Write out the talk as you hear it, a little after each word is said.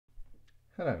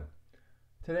Hello,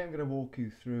 today I'm going to walk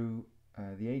you through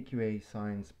the AQA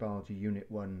Science Biology Unit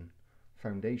 1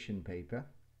 foundation paper.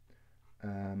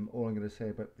 All I'm going to say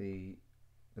about the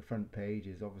front page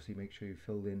is obviously make sure you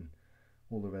filled in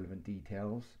all the relevant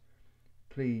details.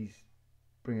 Please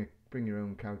bring your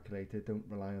own calculator, don't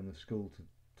rely on the school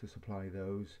to supply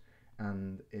those,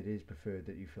 and it is preferred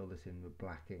that you fill this in with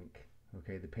black ink.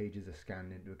 Okay, the pages are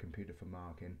scanned into a computer for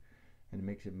marking, and it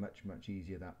makes it much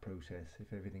easier, that process,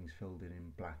 if everything's filled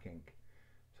in black ink.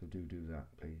 So do that,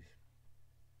 please.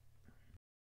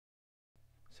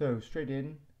 So straight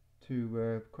in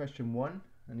to question 1,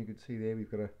 and you can see there we've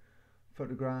got a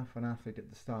photograph of an athlete at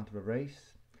the start of a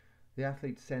race. The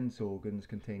athlete's sense organs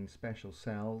contain special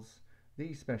cells.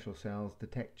 These special cells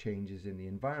detect changes in the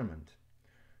environment.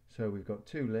 So we've got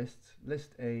two lists.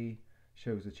 List A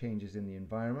shows the changes in the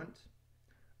environment,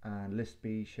 and list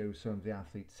B shows some of the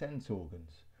athlete's sense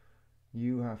organs.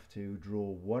 You have to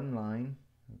draw one line.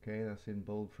 Okay, that's in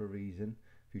bold for a reason.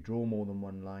 If you draw more than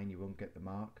one line, you won't get the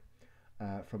mark.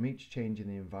 From each change in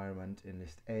the environment in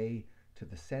list A to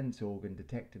the sense organ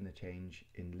detecting the change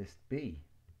in list B.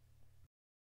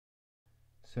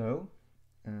 So,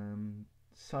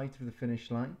 sight of the finish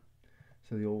line.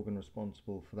 So the organ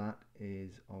responsible for that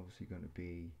is obviously going to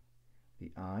be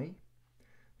the eye.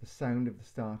 The sound of the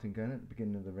starting gun at the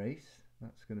beginning of the race,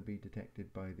 that's going to be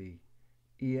detected by the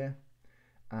ear.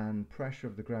 And pressure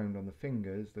of the ground on the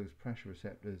fingers, those pressure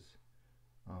receptors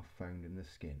are found in the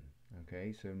skin.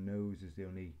 Okay, so nose is the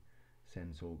only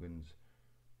sense organs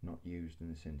not used in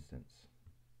this instance.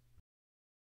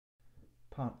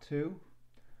 Part 2,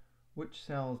 which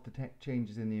cells detect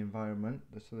changes in the environment?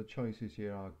 So the choices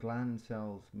here are gland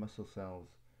cells, muscle cells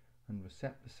and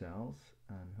receptor cells,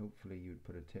 and hopefully you'd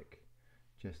put a tick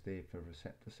just there for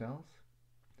receptor cells.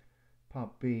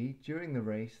 Part B, during the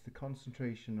race the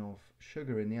concentration of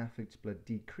sugar in the athlete's blood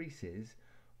decreases.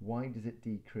 Why does it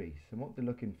decrease? And what they're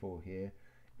looking for here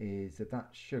is that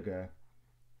sugar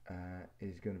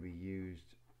is going to be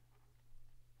used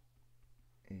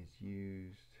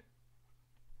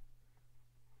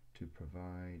to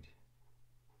provide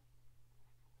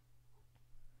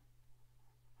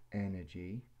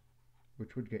energy,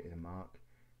 which would get you the mark,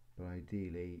 but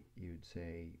ideally you'd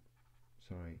say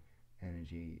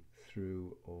energy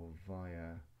through or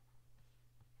via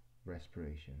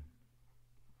respiration.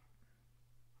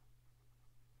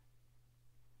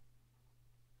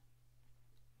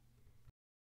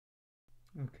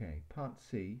 Okay, part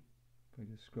C, if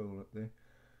I just scroll up there.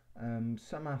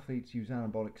 Some athletes use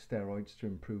anabolic steroids to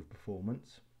improve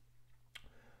performance.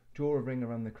 Draw a ring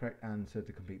around the correct answer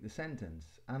to complete the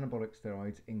sentence. Anabolic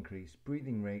steroids increase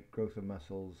breathing rate, growth of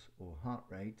muscles or heart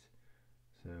rate.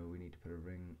 So we need to put a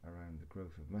ring around the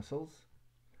growth of muscles.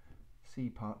 C,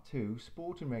 part 2,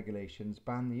 sporting regulations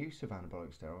ban the use of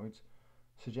anabolic steroids.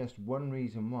 Suggest one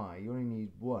reason why. You only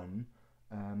need one.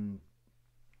 One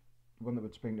that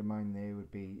would spring to mind there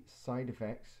would be side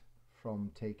effects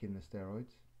from taking the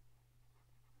steroids.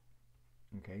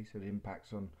 Okay, so it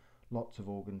impacts on lots of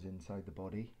organs inside the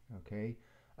body. Okay,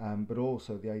 but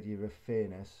also the idea of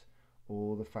fairness,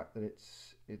 or the fact that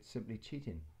it's simply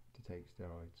cheating to take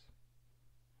steroids.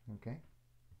 Okay.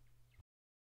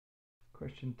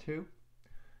 Question 2.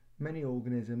 Many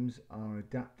organisms are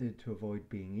adapted to avoid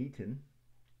being eaten.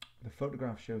 The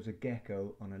photograph shows a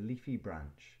gecko on a leafy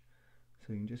branch.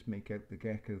 So you can just make out the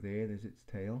gecko there. There's its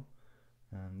tail,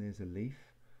 and there's a leaf.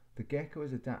 The gecko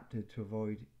is adapted to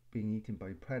avoid being eaten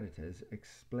by predators.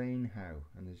 Explain how.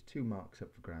 And there's 2 marks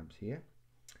up for grabs here.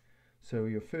 So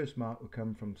your first mark will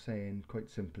come from saying, quite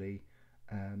simply,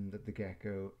 that the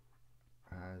gecko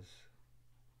has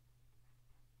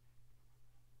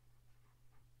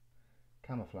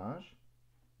camouflage.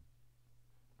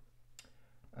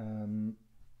 And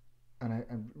I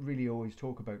really always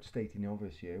talk about stating the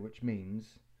obvious here, which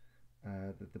means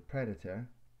that the predator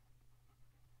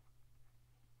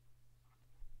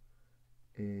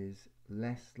is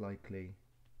less likely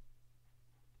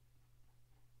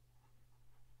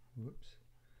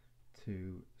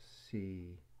to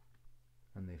see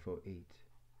and therefore eat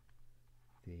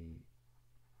the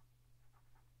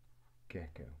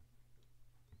gecko.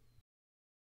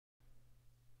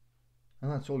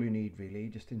 And that's all you need really,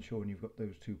 just ensuring you've got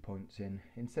those 2 points in.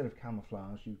 Instead of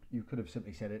camouflage, you could have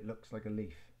simply said it looks like a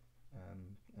leaf,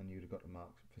 and you'd have got a mark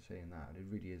for saying that. And it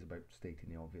really is about stating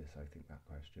the obvious, I think, that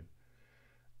question.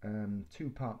 2,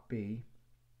 part B.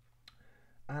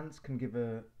 Ants can give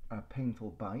a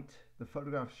painful bite. The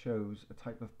photograph shows a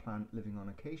type of plant living on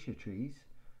acacia trees.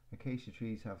 Acacia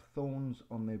trees have thorns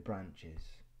on their branches.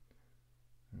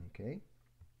 Okay.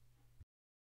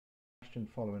 Question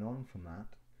following on from that.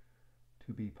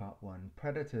 2B part 1.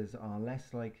 Predators are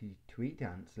less likely to eat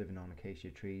ants living on acacia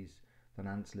trees than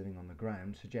ants living on the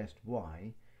ground. Suggest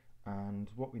why. And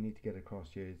what we need to get across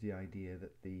here is the idea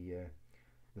that the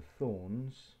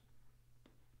thorns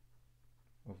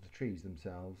of the trees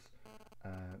themselves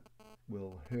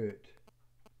will hurt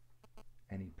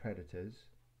any predators.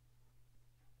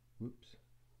 Whoops.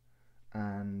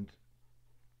 And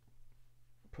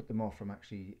put them off from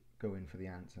actually going for the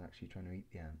ants and actually trying to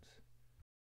eat the ants.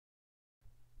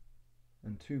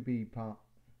 And 2B part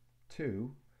 2,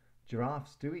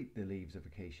 giraffes do eat the leaves of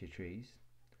acacia trees,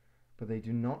 but they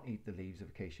do not eat the leaves of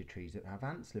acacia trees that have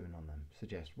ants living on them.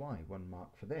 Suggest why. 1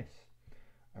 mark for this.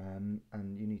 And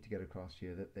you need to get across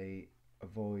here that they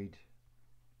avoid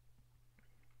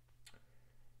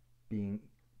being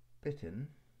bitten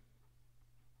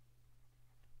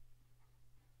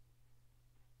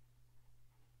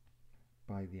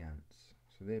by the ants.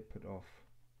 So they're put off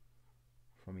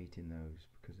from eating those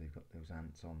because they've got those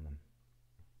ants on them.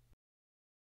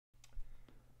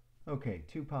 Okay,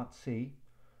 2 part C,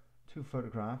 2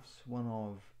 photographs, one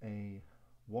of a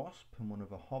wasp and one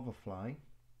of a hoverfly.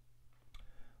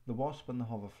 The wasp and the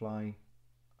hoverfly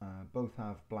both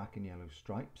have black and yellow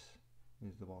stripes.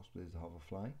 There's the wasp, there's the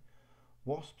hoverfly.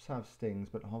 Wasps have stings,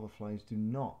 but hoverflies do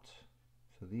not.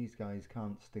 So these guys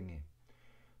can't sting you.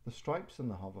 The stripes on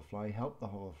the hoverfly help the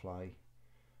hoverfly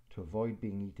to avoid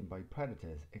being eaten by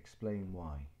predators. Explain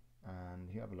why. And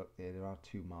if you have a look there are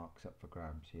 2 marks up for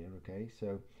grabs here. Okay,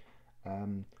 so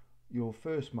your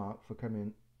first mark for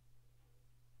coming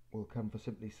will come for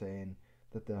simply saying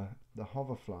that the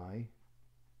hoverfly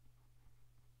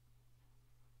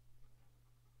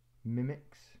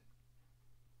mimics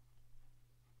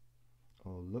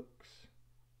or looks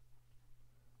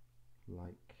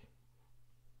like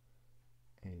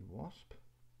a wasp.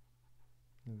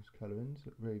 Those colourings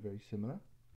look very, very similar,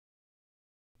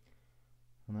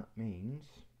 and that means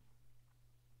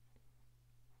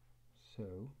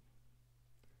so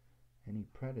any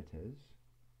predators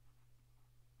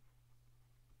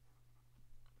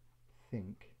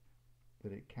think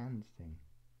that it can sting.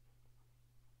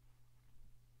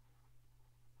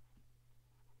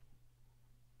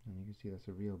 And you can see that's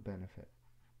a real benefit.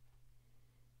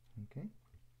 Okay.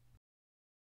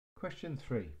 Question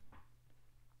 3.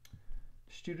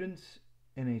 Students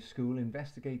in a school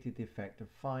investigated the effect of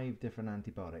 5 different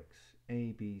antibiotics,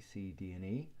 A, B, C, D and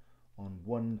E, on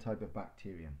one type of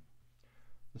bacterium.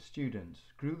 The students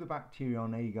grew the bacteria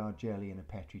on agar jelly in a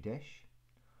petri dish,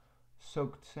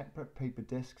 soaked separate paper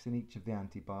discs in each of the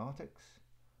antibiotics,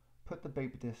 put the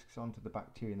paper discs onto the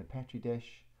bacteria in the petri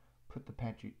dish, put the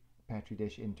petri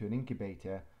dish into an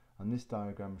incubator, and this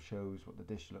diagram shows what the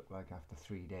dish looked like after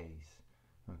 3 days.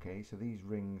 Okay, so these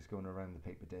rings going around the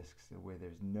paper discs are where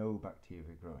there's no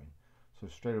bacteria growing. So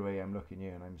straight away I'm looking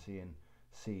here and I'm seeing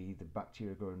C, the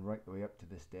bacteria going right the way up to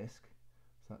this disc.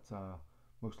 So that's our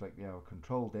most likely our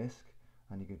control disc,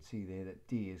 and you can see there that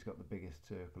D has got the biggest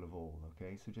circle of all.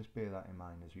 Okay, so just bear that in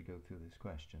mind as we go through this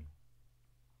question.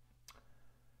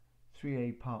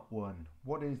 3A part 1.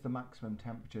 What is the maximum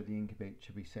temperature the incubator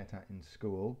should be set at in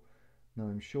school? Now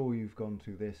I'm sure you've gone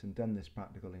through this and done this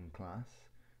practical in class,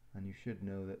 and you should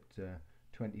know that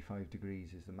 25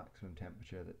 degrees is the maximum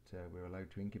temperature that we're allowed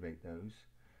to incubate those.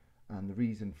 And the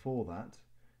reason for that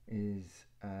is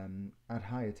at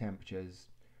higher temperatures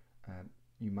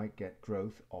you might get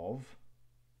growth of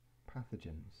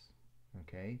pathogens.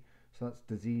 Okay, so that's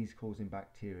disease causing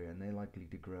bacteria, and they're likely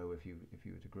to grow if you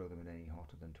were to grow them at any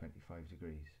hotter than 25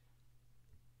 degrees.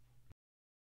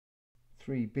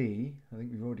 3B, I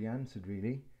think we've already answered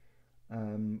really.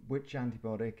 Which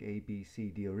antibiotic A, B, C,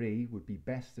 D or E would be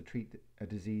best to treat a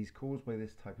disease caused by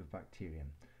this type of bacterium?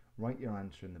 Write your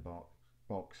answer in the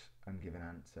box and give an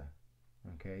answer.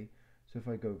 Okay, so if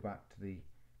I go back to the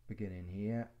beginning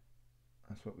here,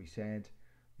 that's what we said.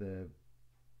 The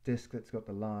disc that's got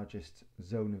the largest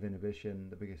zone of inhibition,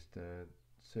 the biggest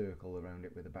circle around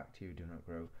it where the bacteria do not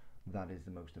grow, that is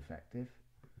the most effective.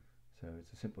 So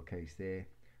it's a simple case there.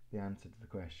 The answer to the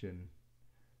question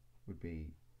would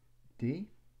be D,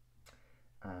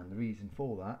 and the reason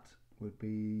for that would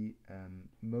be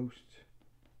most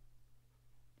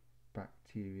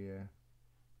bacteria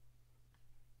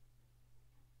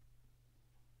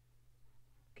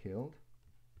killed,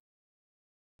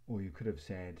 or you could have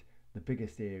said the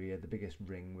biggest area, the biggest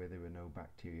ring where there were no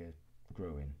bacteria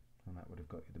growing, and that would have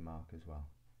got you the mark as well.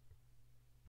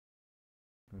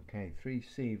 Okay,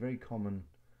 3C, very common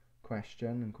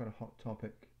question and quite a hot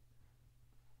topic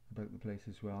about the place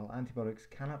as well. Antibiotics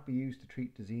cannot be used to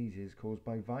treat diseases caused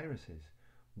by viruses.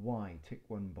 Why? Tick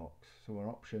 1 box. So our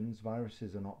options: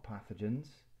 viruses are not pathogens,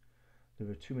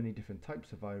 there are too many different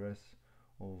types of virus,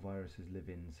 all viruses live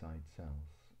inside cells,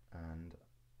 and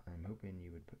I'm hoping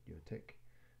you would put your tick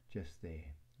just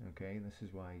there. Okay, this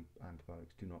is why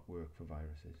antibiotics do not work for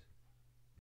viruses.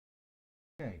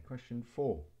 Okay, question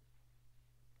 4.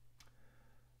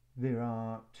 There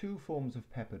are two forms of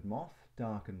peppered moth,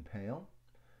 dark and pale.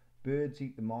 Birds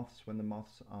eat the moths when the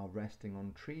moths are resting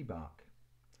on tree bark.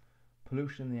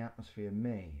 Pollution in the atmosphere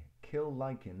may kill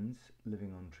lichens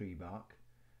living on tree bark,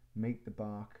 make the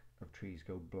bark of trees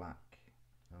go black.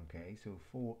 Okay, so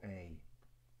 4A.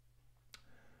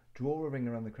 Draw a ring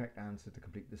around the correct answer to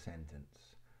complete the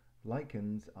sentence.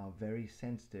 Lichens are very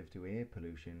sensitive to air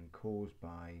pollution caused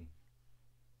by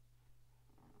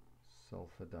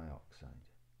sulfur dioxide.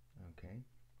 Okay.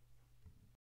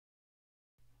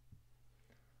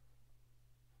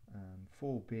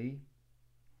 4B.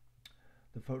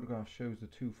 The photograph shows the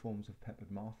two forms of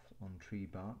peppered moth on tree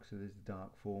bark. So there's the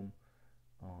dark form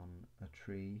on a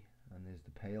tree, and there's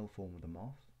the pale form of the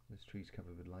moth. This tree's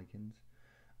covered with lichens.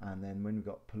 And then when we've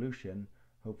got pollution,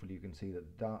 hopefully you can see that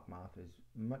the dark moth is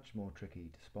much more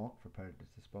tricky to spot, for predators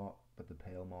to spot, but the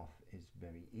pale moth is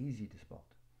very easy to spot.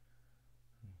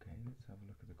 Okay, let's have a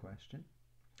look at the question.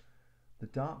 The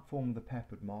dark form of the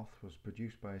peppered moth was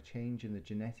produced by a change in the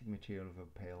genetic material of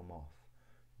a pale moth.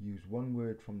 Use one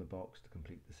word from the box to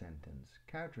complete the sentence.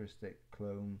 Characteristic,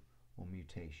 clone, or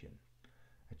mutation.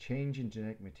 A change in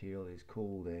genetic material is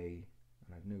called a,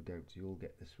 and I've no doubts you'll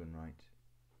get this one right,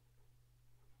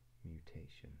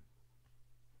 mutation.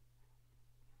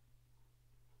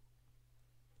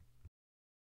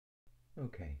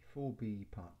 Okay, 4B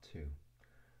part 2.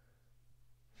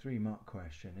 3-mark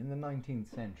question. In the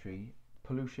 19th century,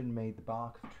 pollution made the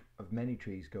bark of many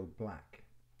trees go black.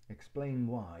 Explain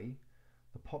why.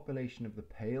 The population of the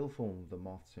pale form of the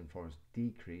moths in forest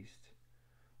decreased.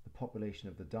 The population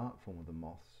of the dark form of the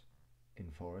moths in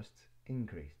forests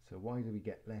increased. So why do we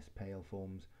get less pale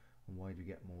forms, and why do we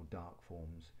get more dark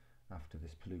forms after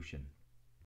this pollution?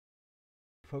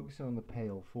 Focusing on the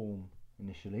pale form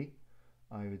initially,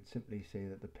 I would simply say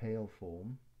that the pale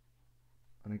form,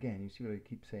 and again you see what I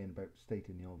keep saying about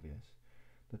stating the obvious,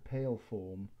 the pale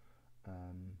form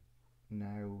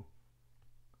now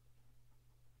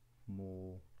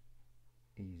more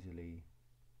easily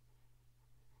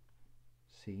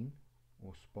seen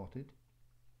or spotted.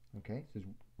 Okay, so there's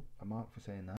a mark for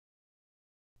saying that.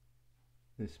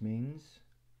 This means,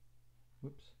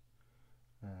 whoops,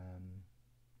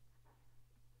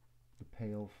 the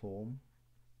pale form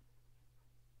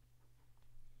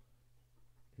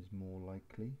is more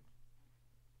likely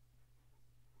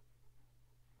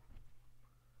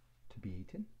to be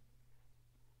eaten.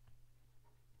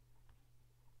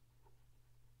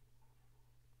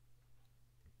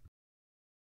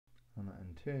 And that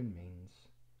in turn means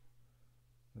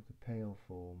that the pale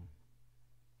form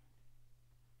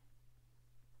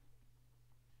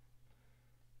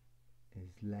is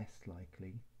less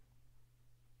likely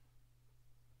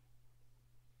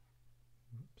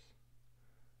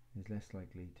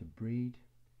to breed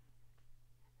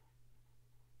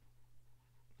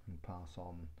and pass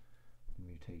on the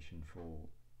mutation for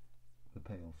the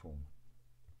pale form.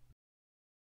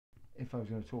 If I was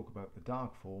going to talk about the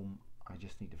dark form, I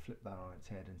just need to flip that on its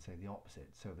head and say the opposite.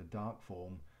 So the dark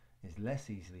form is less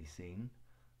easily seen,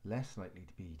 less likely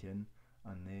to be eaten,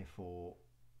 and therefore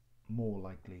more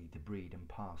likely to breed and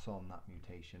pass on that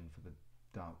mutation for the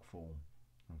dark form.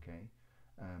 Okay,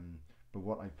 but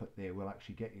what I put there will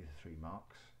actually get you the 3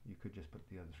 marks. You could just put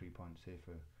the other 3 points here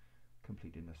for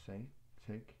completeness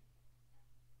sake,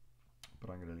 but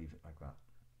I'm going to leave it like that.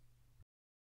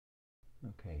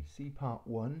 Okay, see part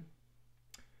 1.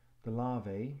 The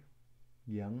larvae,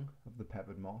 young of the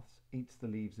peppered moths, eats the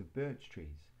leaves of birch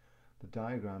trees. The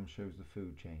diagram shows the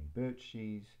food chain. Birch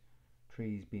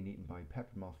trees being eaten by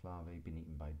peppered moth larvae being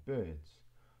eaten by birds.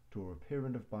 Draw a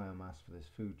pyramid of biomass for this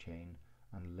food chain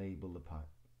and label the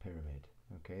pyramid.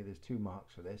 Okay, there's 2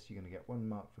 marks for this. You're going to get 1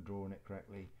 mark for drawing it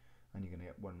correctly, and you're going to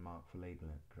get 1 mark for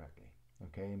labeling it correctly.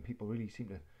 Okay, and people really seem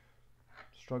to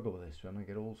struggle with this one. I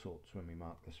get all sorts when we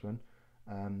mark this one.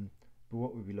 But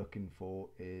what we'll be looking for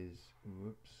is,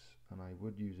 whoops, and I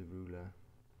would use a ruler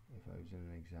if I was in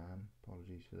an exam.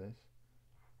 Apologies for this.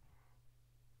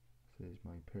 So there's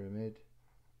my pyramid.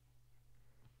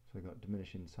 So I got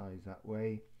diminishing size that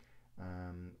way,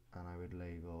 and I would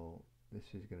label,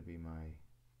 this is going to be my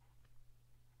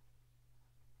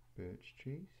birch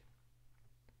trees,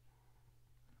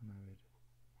 and I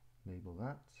would label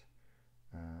that.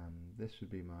 This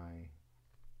would be my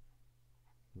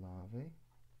larvae,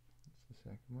 that's the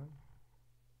second one.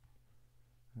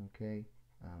 Okay,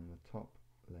 and the top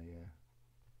layer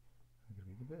are going to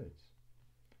be the birds.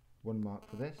 1 mark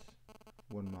for this,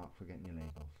 1 mark for getting your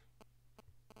labels.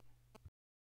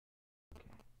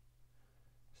 Okay.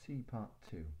 C part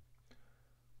 2.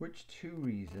 Which 2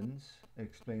 reasons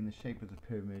explain the shape of the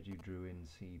pyramid you drew in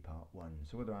C part 1?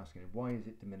 So what they're asking is, why is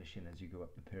it diminishing as you go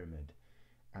up the pyramid?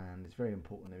 And it's very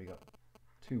important that we got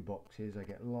 2 boxes. I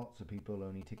get lots of people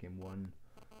only ticking 1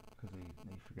 because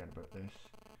they forget about this.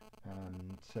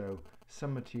 So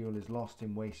some material is lost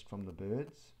in waste from the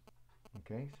birds.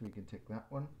 Okay, so we can tick that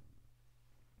one.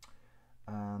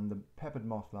 And the peppered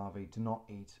moth larvae do not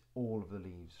eat all of the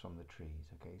leaves from the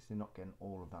trees. Okay, so they're not getting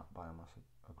all of that biomass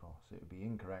across. It would be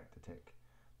incorrect to tick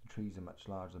the trees are much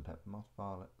larger than peppered moth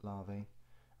larvae,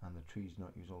 and the trees do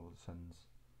not use all of the sun's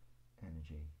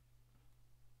energy.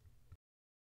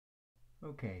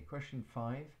 Okay, question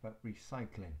 5 about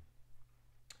recycling.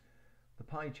 The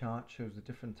pie chart shows the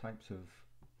different types of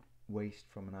waste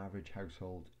from an average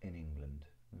household in England.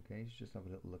 Okay, so just have a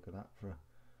little look at that for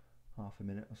half a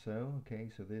minute or so. Okay,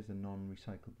 so there's the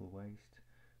non-recyclable waste: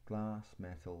 glass,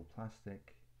 metal,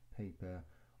 plastic, paper,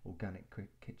 organic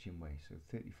kitchen waste. So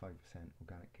 35%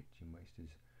 organic kitchen waste is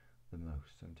the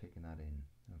most, so I'm taking that in.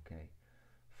 Okay,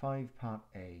 5 part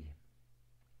A.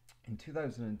 In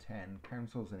 2010,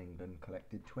 councils in England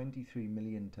collected 23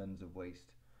 million tonnes of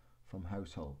waste from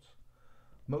households.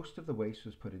 Most of the waste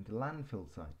was put into landfill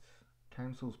sites.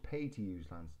 Councils pay to use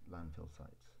landfill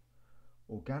sites.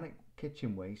 Organic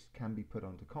kitchen waste can be put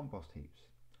onto compost heaps.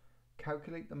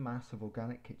 Calculate the mass of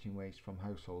organic kitchen waste from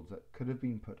households that could have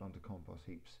been put onto compost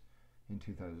heaps in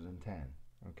 2010.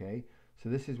 Okay, so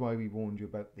this is why we warned you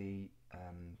about the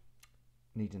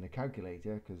needing a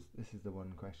calculator, because this is the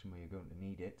one question where you're going to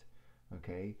need it.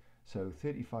 Okay, so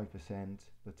 35%,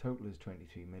 the total is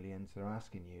 23 million, so they're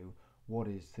asking you, what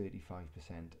is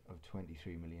 35% of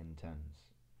 23 million tonnes?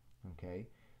 Okay,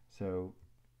 so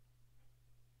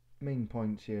main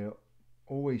points here: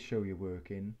 always show your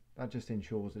work in. That just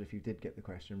ensures that if you did get the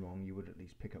question wrong, you would at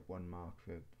least pick up 1 mark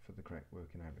for the correct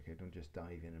working out. Okay, don't just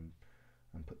dive in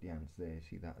and put the answer there.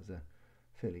 See, that as a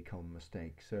fairly common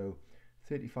mistake. So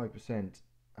 35%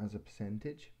 as a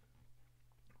percentage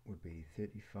would be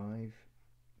 35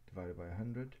 divided by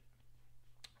 100,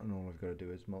 and all I've got to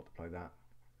do is multiply that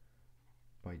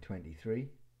by 23,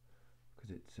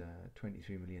 because it's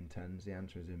 23 million tonnes. The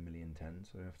answer is in million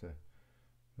tonnes, so I have to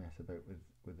mess about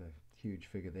with a huge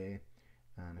figure there.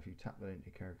 And if you tap that into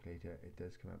your calculator, it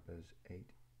does come up as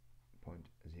 8.05,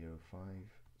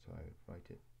 so I would write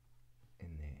it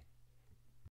in there,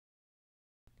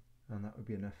 and that would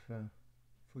be enough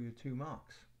for your 2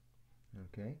 marks.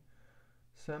 Okay,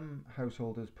 some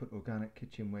householders put organic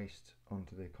kitchen waste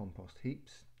onto their compost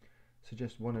heaps.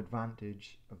 Suggest one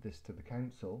advantage of this to the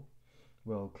council.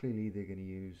 Well, clearly they're going to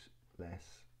use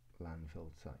less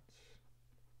landfill sites.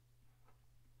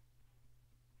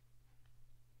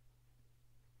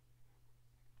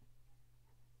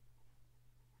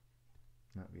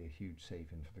 That would be a huge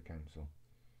saving for the council,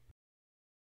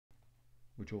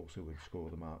 which also would score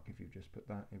the mark if you just put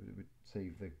that. It would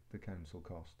save the council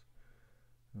cost.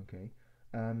 Okay,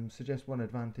 suggest one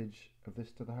advantage of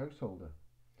this to the householder.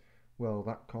 Well,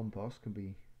 that compost can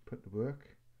be put to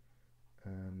work.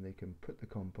 They can put the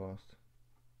compost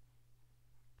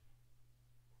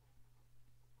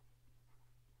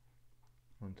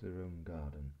onto their own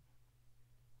garden,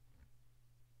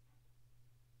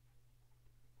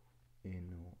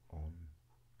 in or on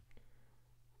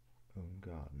own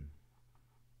garden,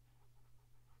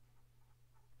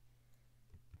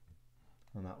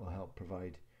 and that will help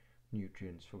provide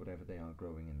nutrients for whatever they are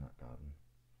growing in that garden.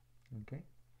 Okay.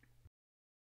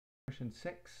 Question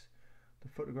 6. The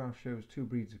photograph shows 2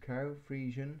 breeds of cow,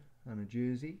 Friesian and a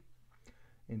Jersey.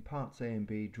 In parts A and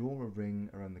B, draw a ring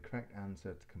around the correct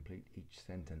answer to complete each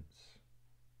sentence.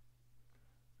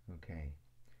 Okay.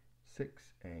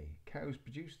 6A. Cows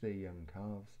produce their young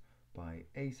calves by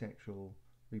asexual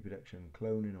reproduction,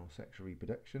 cloning, or sexual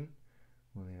reproduction.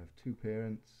 Well, they have 2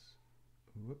 parents.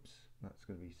 Whoops, that's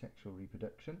going to be sexual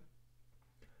reproduction.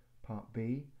 Part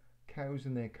B. Cows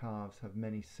and their calves have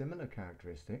many similar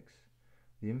characteristics.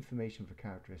 The information for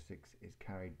characteristics is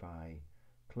carried by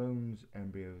clones,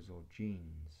 embryos, or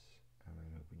genes. And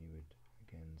I'm hoping you would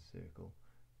again circle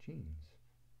genes.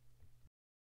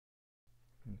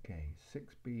 Okay,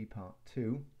 6B part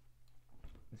 2.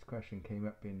 This question came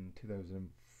up in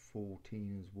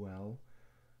 2014 as well,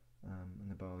 in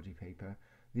the biology paper.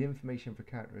 The information for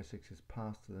characteristics is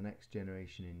passed to the next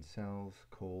generation in cells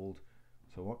called,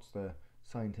 so what's the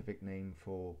scientific name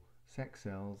for sex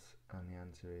cells? And the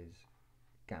answer is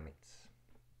gametes.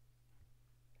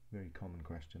 Very common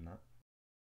question, that.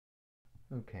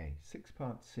 Okay, 6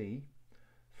 part C.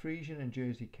 Friesian and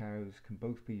Jersey cows can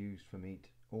both be used for meat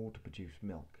or to produce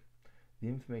milk. The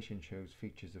information shows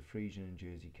features of Friesian and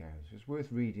Jersey cows. It's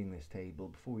worth reading this table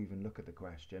before we even look at the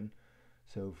question.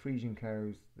 So Friesian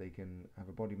cows, they can have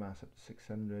a body mass up to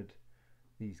 600.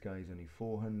 These guys only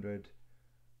 400.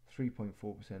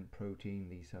 3.4% protein.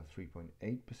 These have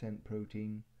 3.8%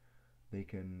 protein. They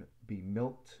can be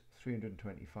milked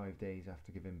 325 days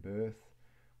after giving birth,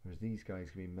 whereas these guys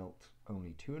can be milked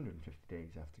only 250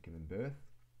 days after giving birth.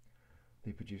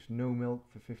 They produce no milk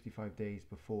for 55 days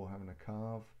before having a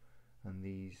calf, and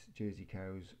these Jersey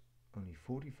cows only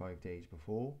 45 days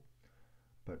before.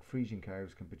 But Friesian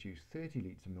cows can produce 30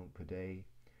 litres of milk per day,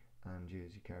 and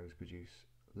Jersey cows produce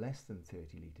less than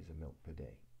 30 litres of milk per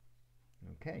day.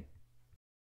 Okay.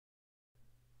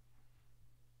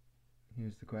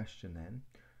 Here's the question then.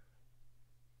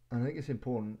 And I think it's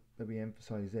important that we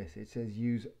emphasize this. It says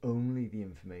use only the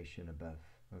information above.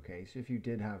 Okay, so if you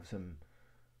did have some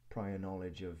prior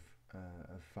knowledge of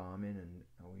farming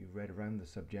or you read around the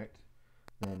subject,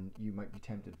 then you might be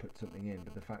tempted to put something in,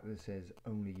 but the fact that it says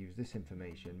only use this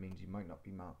information means you might not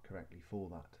be marked correctly for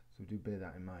that. So do bear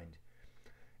that in mind.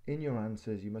 In your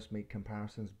answers, you must make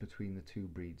comparisons between the two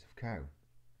breeds of cow.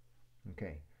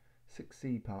 Okay,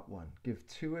 6C part 1. Give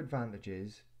 2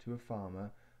 advantages to a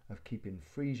farmer of keeping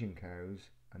Friesian cows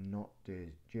and not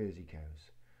Jersey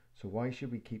cows. So why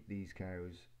should we keep these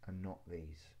cows and not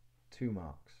these? 2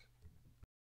 marks.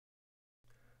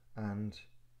 And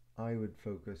I would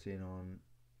focus in on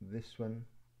this one,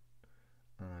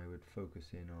 and I would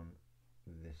focus in on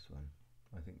this one.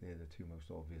 I think they're the 2 most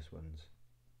obvious ones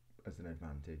as an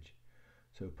advantage.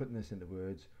 So putting this into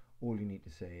words, all you need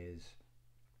to say is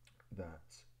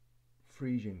that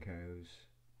Friesian cows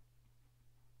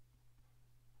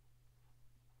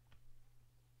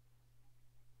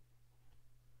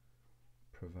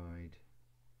provide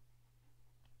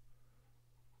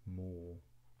more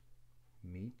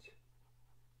meat,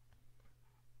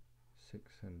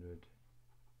 600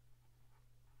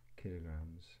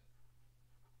 kilograms,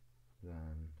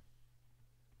 than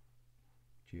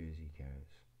Jersey cows,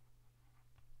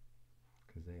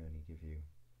 because they only give you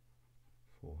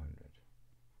 400.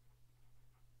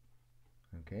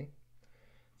 Okay,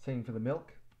 same for the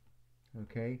milk.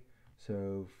 Okay,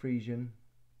 so Friesian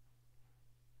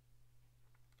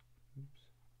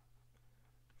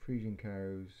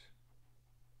cows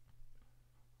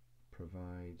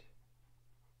provide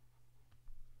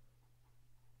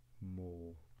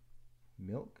more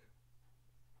milk,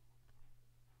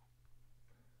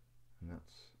 and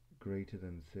that's greater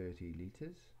than 30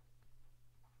 litres,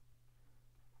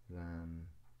 than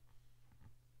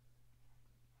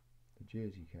the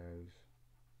Jersey cows,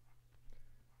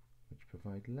 which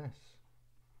provide less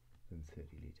than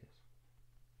 30 litres.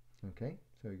 Okay,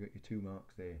 so you got your 2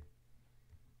 marks there.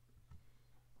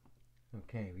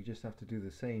 Okay, we just have to do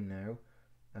the same now.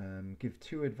 Give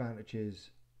 2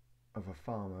 advantages of a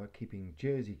farmer keeping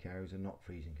Jersey cows and not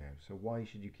Friesian cows. So why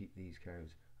should you keep these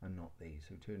cows and not these?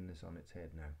 So turning this on its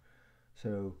head now.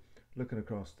 So looking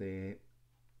across there,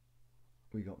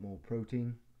 we got more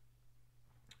protein,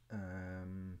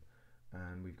 and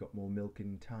we've got more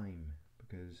milking time,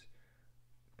 because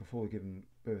before giving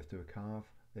birth to a calf,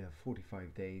 they have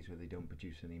 45 days where they don't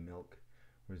produce any milk,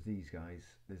 whereas these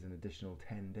guys, there's an additional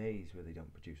 10 days where they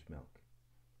don't produce milk.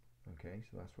 Okay,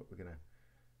 so that's what we're going to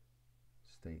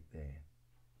state there.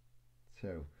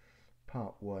 So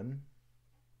part 1,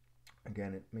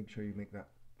 again, make sure you make that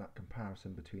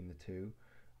comparison between the 2.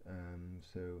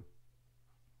 So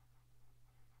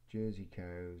Jersey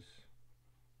cows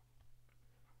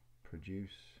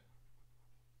produce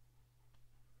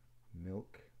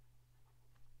milk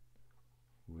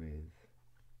with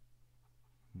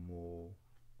more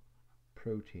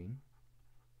protein,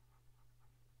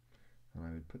 and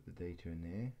I would put the data in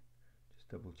there, just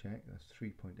double check, that's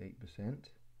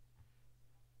 3.8%,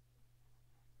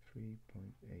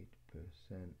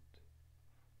 3.8%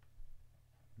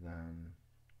 than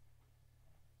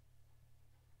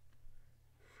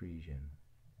Friesian,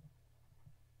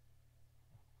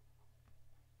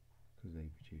 because they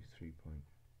produce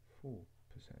 3.4%.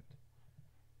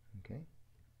 Okay.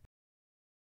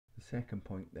 The second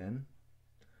point then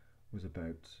was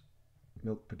about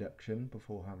milk production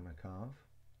before having a calf.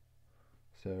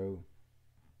 So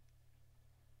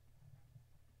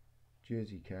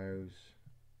Jersey cows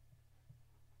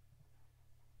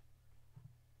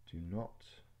do not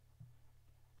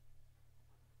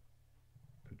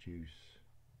produce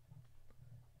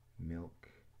milk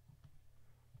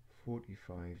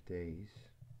 45 days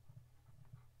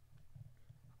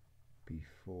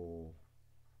before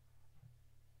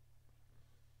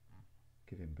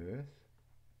giving birth,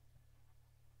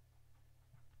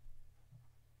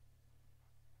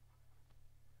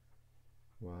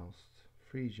 whilst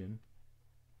Frisian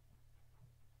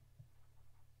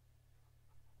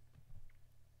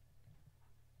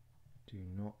do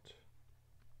not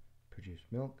produce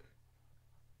milk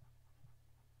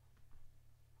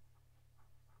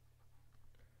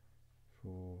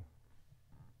for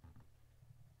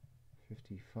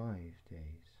 55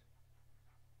 days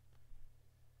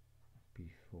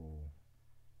before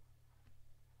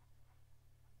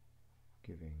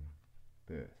giving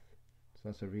birth. So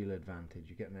that's a real advantage.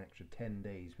 You get an extra 10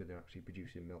 days where they're actually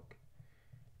producing milk.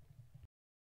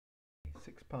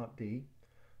 6 part D.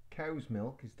 Cow's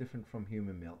milk is different from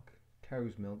human milk.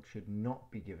 Cow's milk should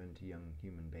not be given to young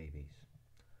human babies.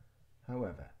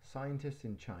 However, scientists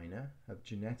in China have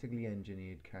genetically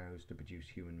engineered cows to produce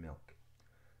human milk.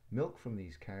 Milk from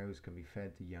these cows can be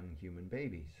fed to young human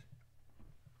babies.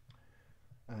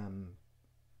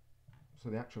 So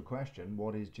the actual question,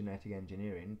 what is genetic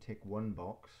engineering? Tick one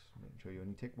box. Make sure you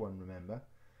only tick one, remember.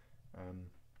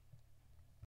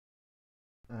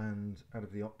 And out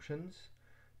of the options,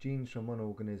 genes from one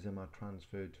organism are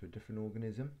transferred to a different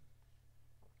organism.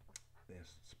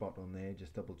 There's a spot on there,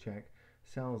 just double check.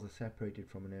 Cells are separated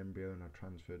from an embryo and are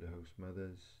transferred to host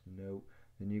mothers. No.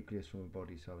 The nucleus from a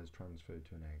body cell is transferred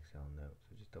to an egg cell. No.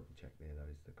 So just double check there, that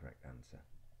is the correct answer.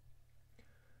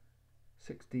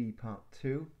 6D part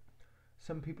 2.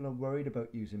 Some people are worried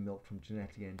about using milk from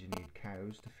genetically engineered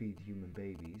cows to feed human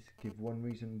babies. Give one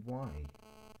reason why.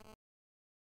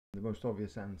 The most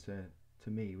obvious answer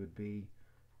to me would be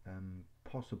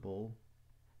possible,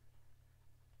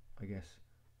 I guess,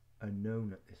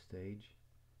 unknown at this stage,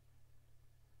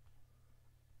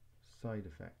 side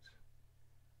effects.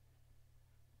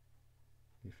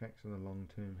 The effects on the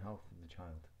long-term health of the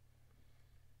child.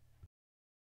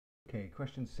 Okay,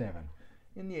 question 7.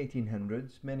 In the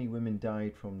 1800s, many women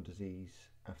died from disease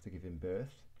after giving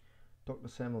birth. Dr.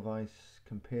 Semmelweis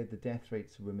compared the death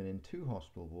rates of women in 2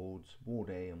 hospital wards, Ward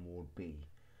A and Ward B,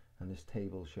 and this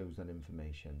table shows that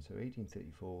information. So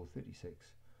 1834,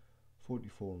 36,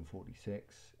 44 and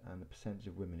 46, and the percentage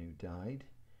of women who died.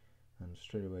 And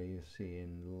straight away you're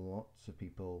seeing lots of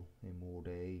people in Ward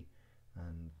A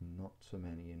and not so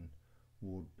many in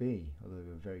Ward B, although they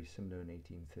were very similar in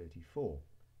 1834.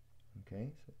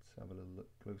 Okay, so let's have a little look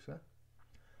closer.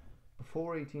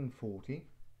 Before 1840,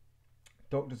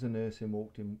 doctors and nurses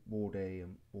walked in Ward A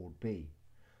and Ward B.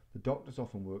 The doctors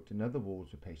often worked in other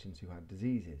wards with patients who had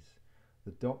diseases.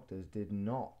 The doctors did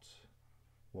not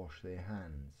wash their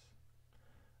hands.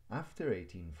 After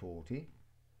 1840,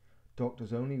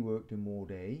 doctors only worked in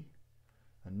Ward A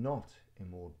and not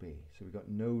in Ward B. So we've got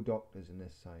no doctors in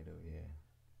this side over here.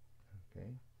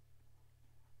 Okay.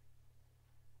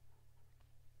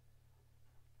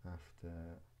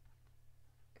 After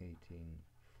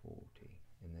 1840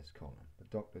 in this column. The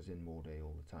doctors in Ward A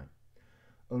all the time.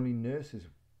 Only nurses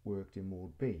worked in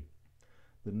Ward B.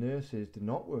 The nurses did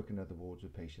not work in other wards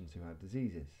with patients who had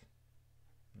diseases.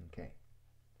 Okay.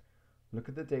 Look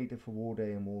at the data for Ward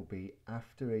A and Ward B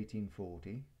after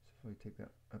 1840. So if I take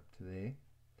that up to there.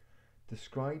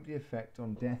 Describe the effect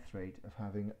on death rate of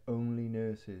having only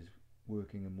nurses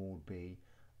working in Ward B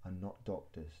and not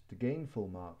doctors. To gain full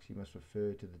marks, you must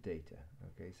refer to the data.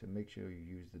 Okay, so make sure you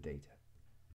use the data.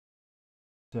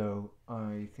 So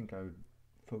I think I would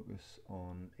focus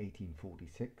on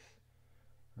 1846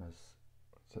 as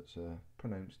such a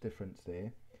pronounced difference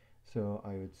there. So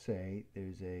I would say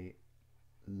there's a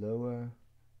lower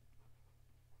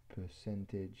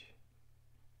percentage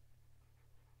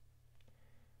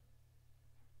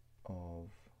of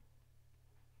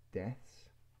deaths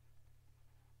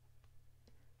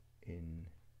in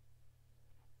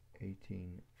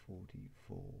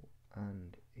 1844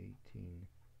 and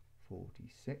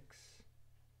 1846.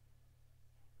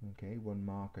 Okay, 1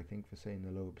 mark I think for saying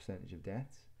the lower percentage of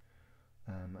deaths.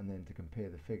 And then to compare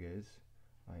the figures,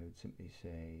 I would simply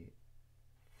say,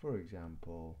 for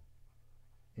example,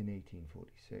 in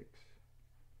 1846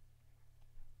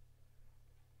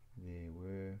 there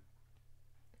were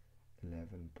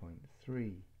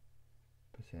 11.3%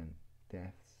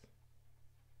 deaths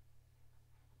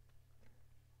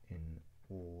in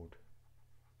Ward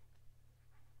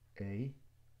A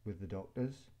with the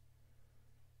doctors,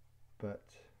 but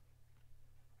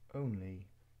only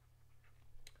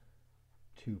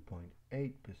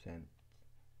 2.8%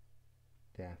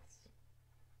 deaths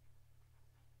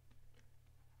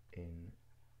in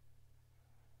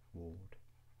Ward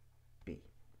B.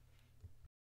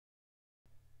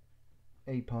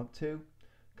 A part 2.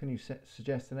 Can you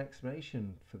suggest an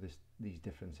explanation for these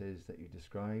differences that you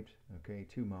described? Okay,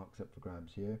 2 marks up for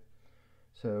grabs here.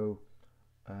 So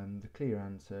the clear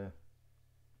answer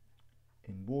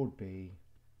in Ward B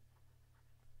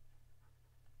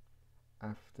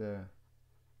after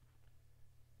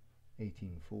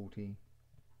 1840,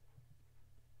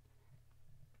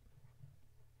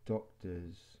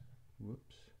 doctors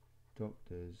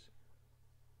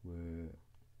were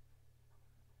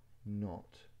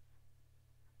not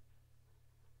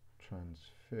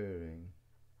transferring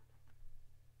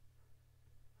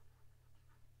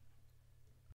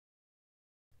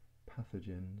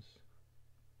pathogens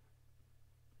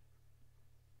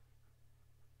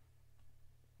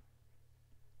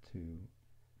to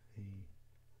the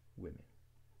women.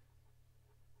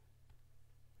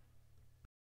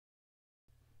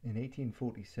 In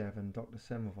 1847, Dr.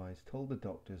 Semmelweis told the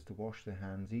doctors to wash their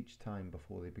hands each time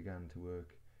before they began to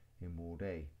work in Ward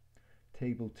A.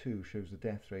 Table 2 shows the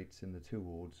death rates in the two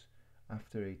wards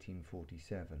after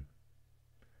 1847.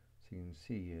 So you can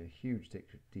see a huge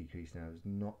decrease now. There's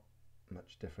not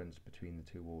much difference between the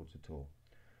two wards at all.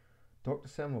 Dr.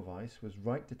 Semmelweis was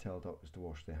right to tell doctors to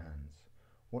wash their hands.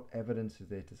 What evidence is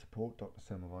there to support Dr.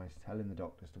 Semmelweis telling the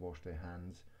doctors to wash their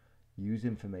hands? Use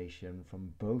information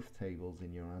from both tables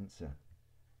in your answer.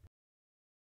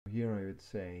 Here I would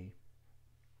say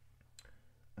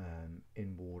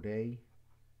in Ward A,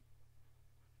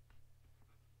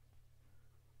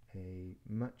 a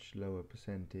much lower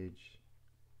percentage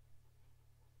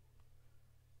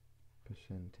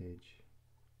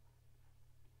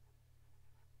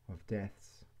of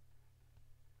deaths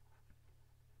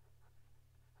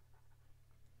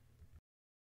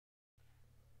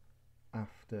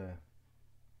after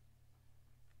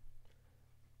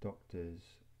doctors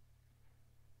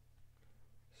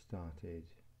started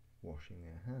washing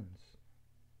their hands.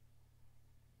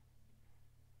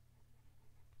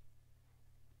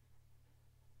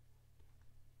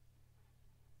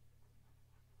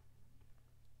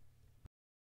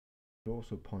 I'd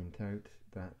also point out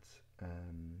that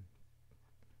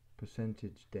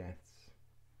percentage deaths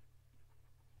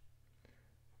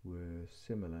were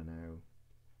similar now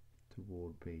to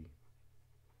Ward B.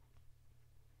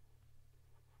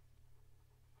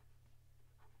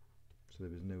 So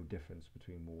there was no difference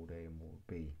between Ward A and Ward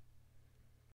B.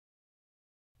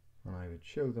 And I would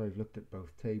show that I've looked at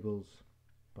both tables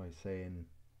by saying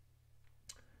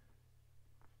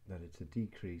that it's a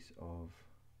decrease of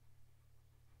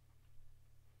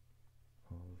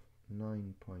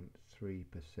 9.3%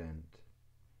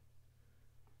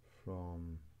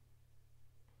 from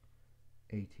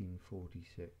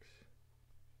 1846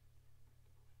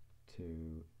 to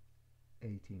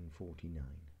 1849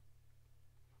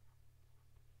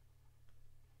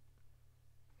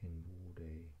 in Ward A.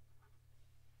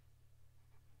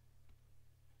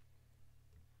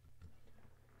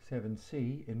 Seven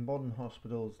C, in modern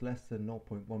hospitals, less than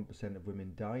 0.1% of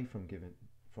women die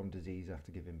from disease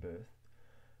after giving birth.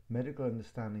 Medical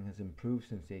understanding has improved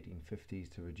since the 1850s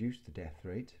to reduce the death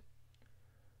rate.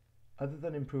 Other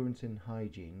than improvements in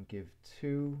hygiene, give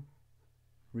 2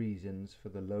 reasons for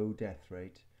the low death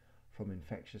rate from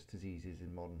infectious diseases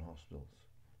in modern hospitals.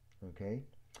 Okay,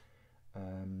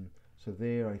 so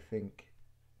there I think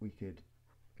we could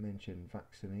mention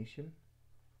vaccination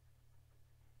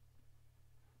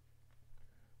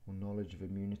or knowledge of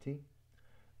immunity,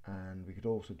 and we could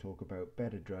also talk about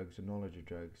better drugs or knowledge of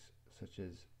drugs such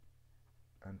as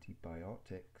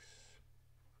antibiotics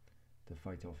to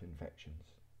fight off infections.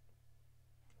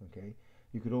 Okay,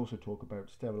 you could also talk about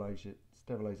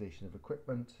sterilization of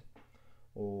equipment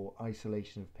or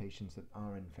isolation of patients that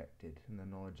are infected, and the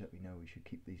knowledge that we know we should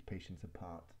keep these patients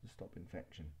apart to stop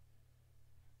infection.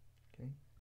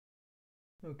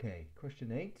 Okay,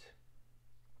 question 8.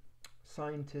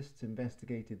 Scientists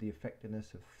investigated the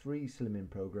effectiveness of 3 slimming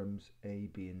programs, A,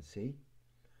 B and C.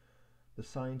 The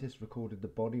scientists recorded the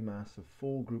body mass of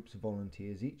 4 groups of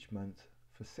volunteers each month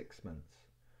for 6 months.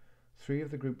 3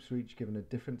 of the groups were each given a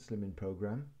different slimming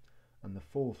program, and the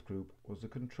 4th group was the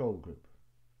control group.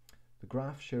 The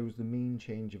graph shows the mean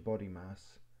change of body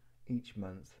mass each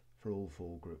month for all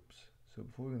 4 groups. So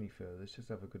before we go any further, let's just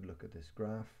have a good look at this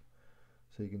graph.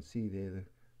 So you can see there the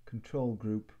control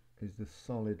group is the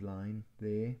solid line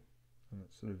there, and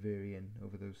it's sort of varying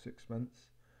over those 6 months.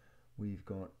 We've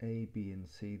got A, B and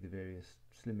C, the various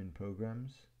slimming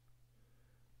programs,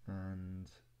 and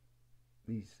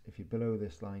these, if you're below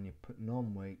this line you're putting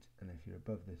on weight, and if you're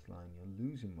above this line you're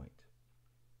losing weight.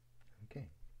 Okay.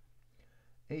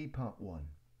 A, part 1.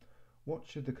 What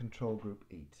should the control group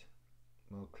eat?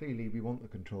 Well, clearly we want the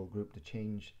control group to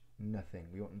change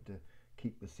nothing. We want them to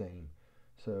keep the same.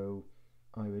 So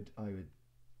I would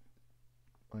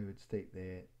state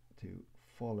there to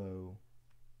follow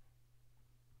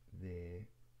their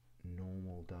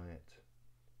normal diet.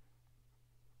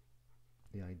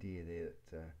 The idea there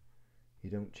that You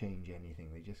don't change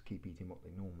anything, they just keep eating what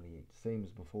they normally eat. Same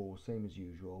as before, same as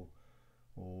usual,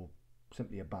 or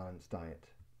simply a balanced diet.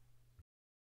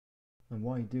 And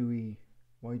why do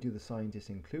the scientists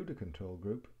include a control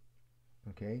group?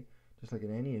 Okay, just like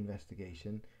in any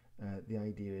investigation, the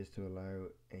idea is to allow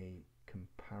a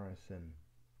comparison.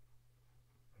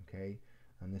 Okay,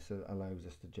 and this allows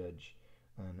us to judge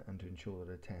and to ensure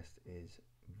that a test is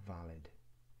valid.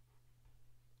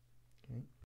 Okay,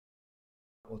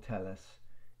 that will tell us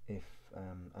if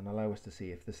and allow us to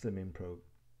see if the slimming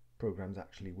programs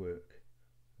actually work.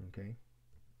 Okay.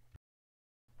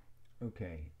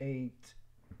 Okay,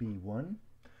 8B1.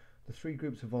 The 3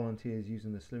 groups of volunteers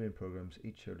using the slimming programs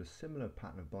each showed a similar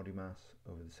pattern of body mass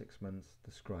over the 6 months.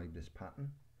 Describe this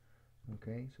pattern.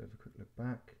 Okay, so have a quick look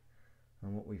back,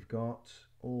 and what we've got,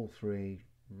 all 3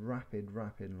 rapid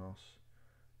loss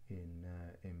in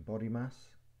body mass,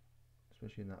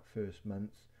 especially in that first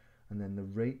month, and then the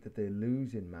rate that they're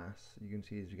losing mass, you can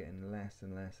see is you're getting less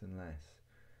and less and less,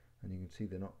 and you can see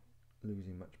they're not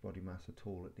losing much body mass at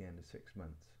all at the end of 6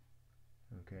 months.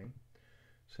 Okay,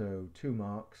 so 2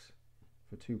 marks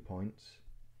for 2 points.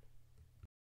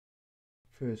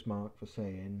 First mark for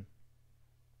saying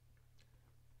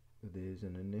that there's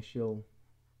an initial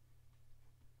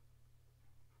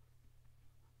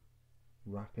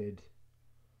rapid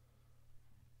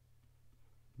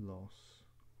loss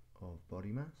of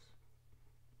body mass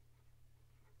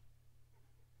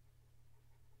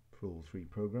for all 3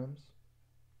 programs,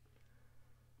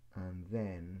 and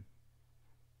then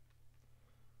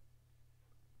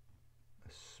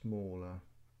a smaller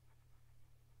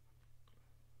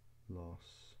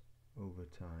loss over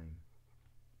time,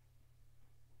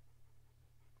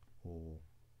 or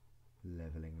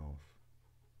leveling off.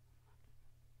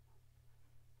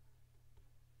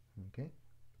 Okay.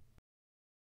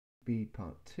 B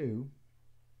part 2.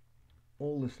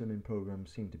 All the slimming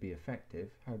programs seem to be effective.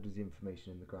 How does the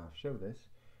information in the graph show this?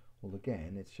 Well,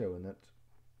 again, it's showing that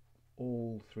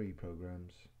all 3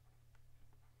 programs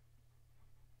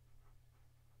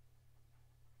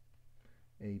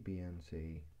A, B and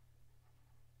C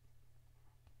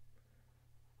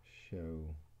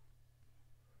show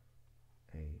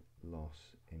a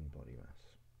loss in body mass.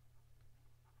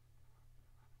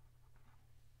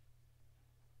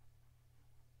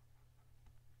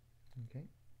 Okay.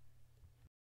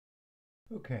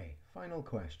 Okay, final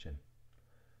question.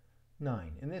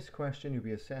 9. In this question you'll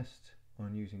be assessed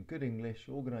on using good English,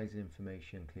 organising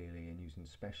information clearly and using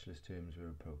specialist terms where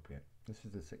appropriate. This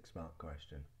is a 6-mark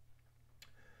question.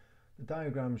 The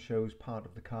diagram shows part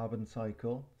of the carbon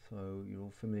cycle, so you're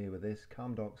all familiar with this.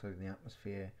 Carbon dioxide in the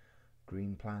atmosphere,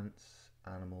 green plants,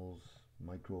 animals,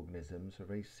 microorganisms, a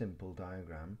very simple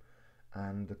diagram,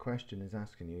 and the question is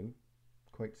asking you,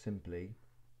 quite simply,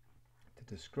 to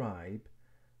describe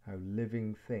how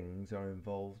living things are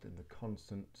involved in the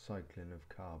constant cycling of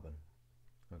carbon.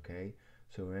 Okay,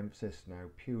 so an emphasis now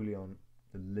purely on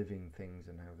the living things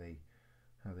and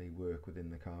how they work within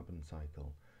the carbon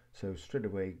cycle. So straight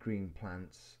away, green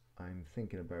plants, I'm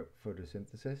thinking about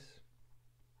photosynthesis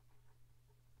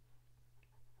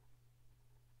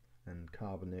and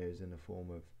carbon is in the form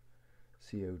of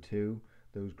CO2.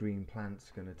 Those green plants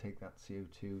are going to take that CO2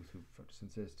 through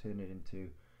photosynthesis, turn it into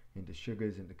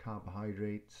sugars, into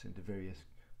carbohydrates, into various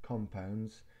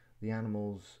compounds. The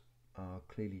animals are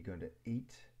clearly going to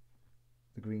eat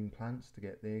the green plants to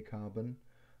get their carbon.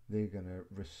 They're going to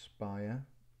respire,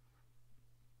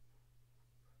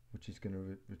 which is going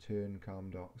to return carbon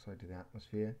dioxide to the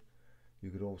atmosphere. You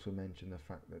could also mention the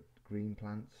fact that green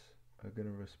plants are going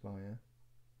to respire.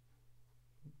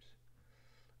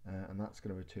 And that's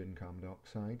going to return carbon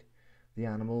dioxide. The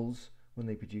animals, when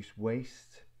they produce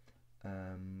waste,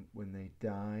 when they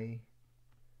die,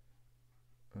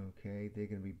 okay, they're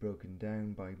going to be broken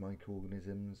down by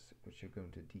microorganisms which are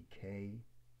going to decay.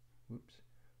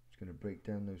 It's going to break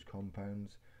down those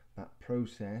compounds. That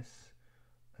process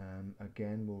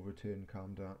again will return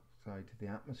carbon dioxide to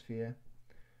the atmosphere,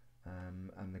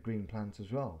 and the green plants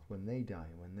as well. When they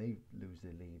die, when they lose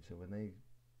their leaves, or when they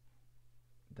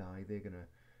die, they're going to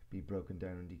be broken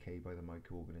down and decayed by the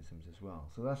microorganisms as well.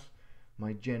 So that's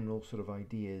my general sort of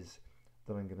ideas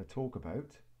that I'm going to talk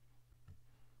about,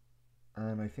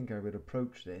 and I think I would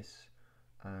approach this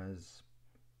as,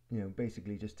 you know,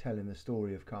 basically just telling the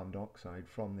story of carbon dioxide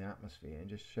from the atmosphere and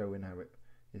just showing how it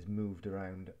is moved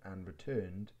around and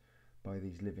returned by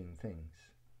these living things.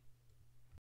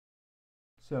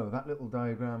 So that little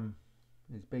diagram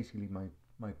is basically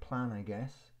my plan, I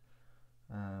guess.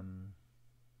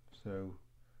 So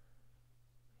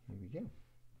here we go.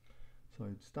 So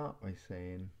I'd start by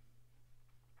saying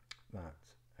that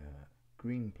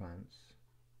green plants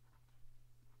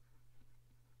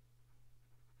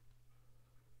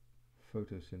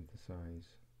photosynthesize,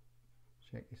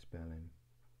 check your spelling,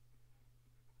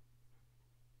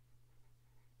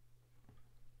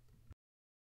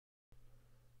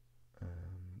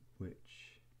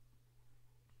 which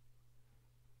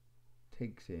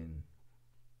takes in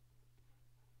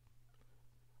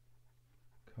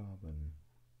carbon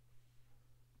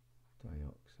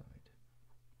dioxide,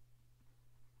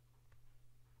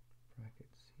 bracket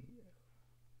CO2.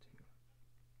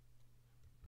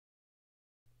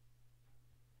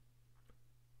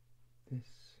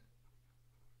 This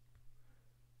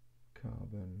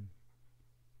carbon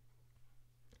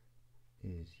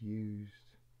is used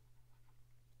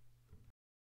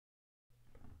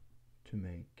to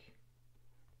make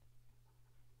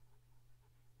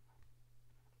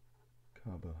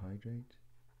carbohydrate,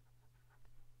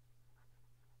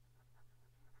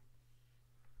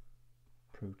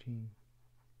 protein,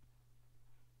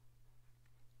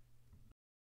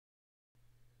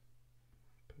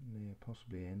 put in there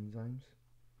possibly enzymes.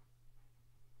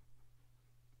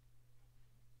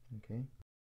 Okay.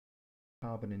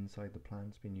 Carbon inside the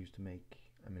plant's been used to make,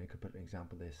 I mean I could put an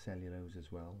example there, cellulose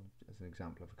as well, as an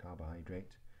example of a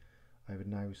carbohydrate. I would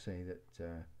now say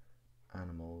that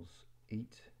animals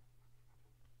eat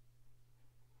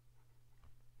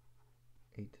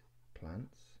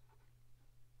plants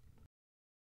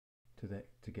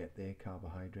to get their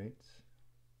carbohydrates.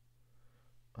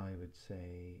 I would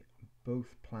say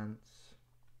both plants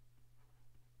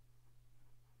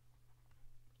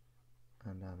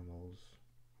and animals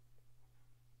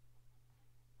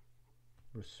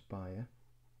respire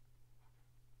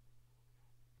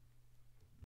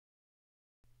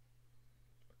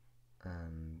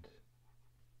and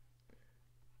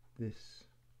this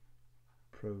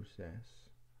process,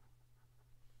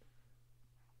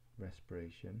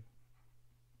 respiration,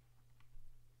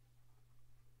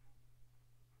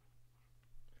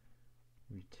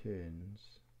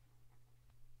 returns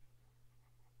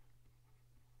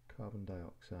carbon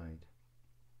dioxide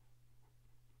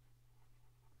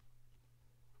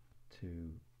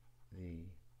to the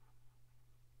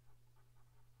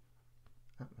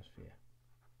atmosphere.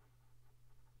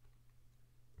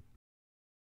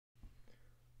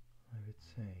 I would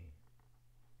say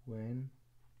when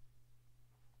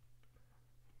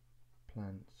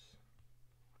plants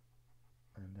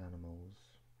and animals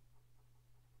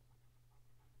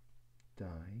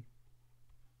die,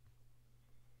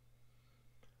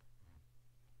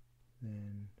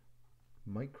 then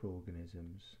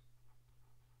microorganisms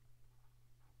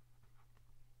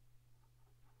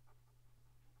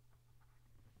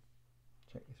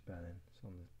check your spelling, it's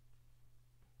on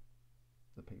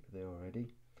the paper there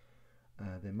already.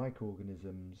 Then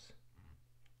microorganisms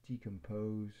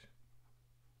decompose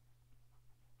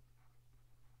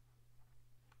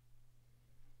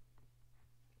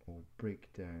or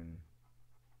break down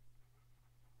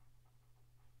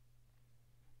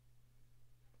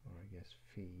or I guess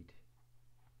feed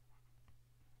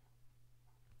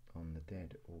on the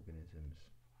dead organisms.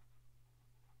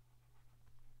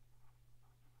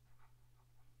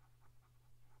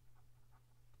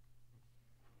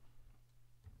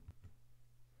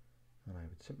 And I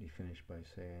would simply finish by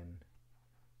saying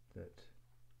that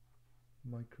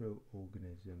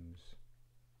microorganisms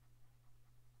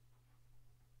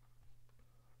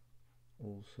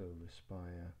also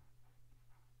respire,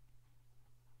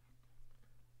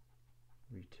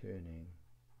 returning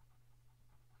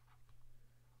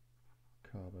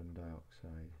carbon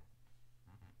dioxide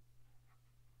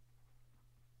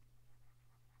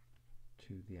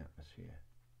to the atmosphere.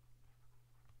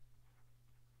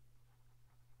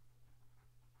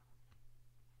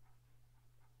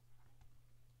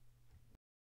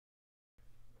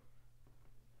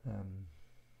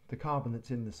 The carbon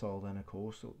that's in the soil then of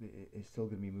course is still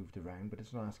going to be moved around, but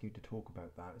it's not asking you to talk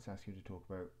about that, it's asking you to talk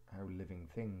about how living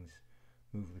things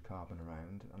move the carbon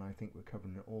around, and I think we're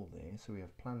covering it all there. So we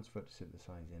have plants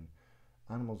photosynthesizing,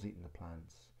 animals eating the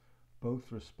plants, both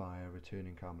respire,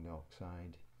 returning carbon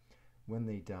dioxide. When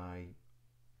they die,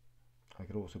 I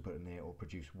could also put in there, or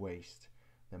produce waste,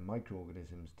 then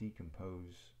microorganisms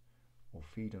decompose or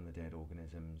feed on the dead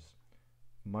organisms.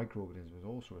 Microorganisms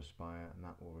also respire, and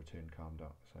that will return carbon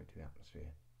dioxide to the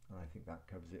atmosphere. And I think that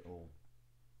covers it all.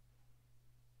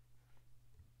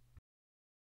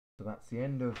 So that's the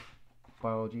end of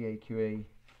Biology AQA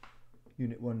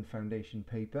Unit 1 Foundation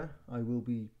paper. I will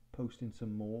be posting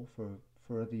some more for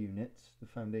other units, the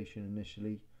foundation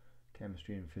initially,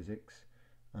 chemistry and physics,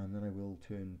 and then I will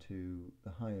turn to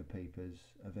the higher papers,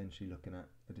 eventually looking at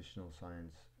additional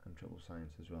science and triple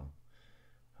science as well.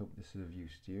 Hope this is of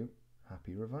use to you.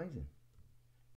 Happy revising.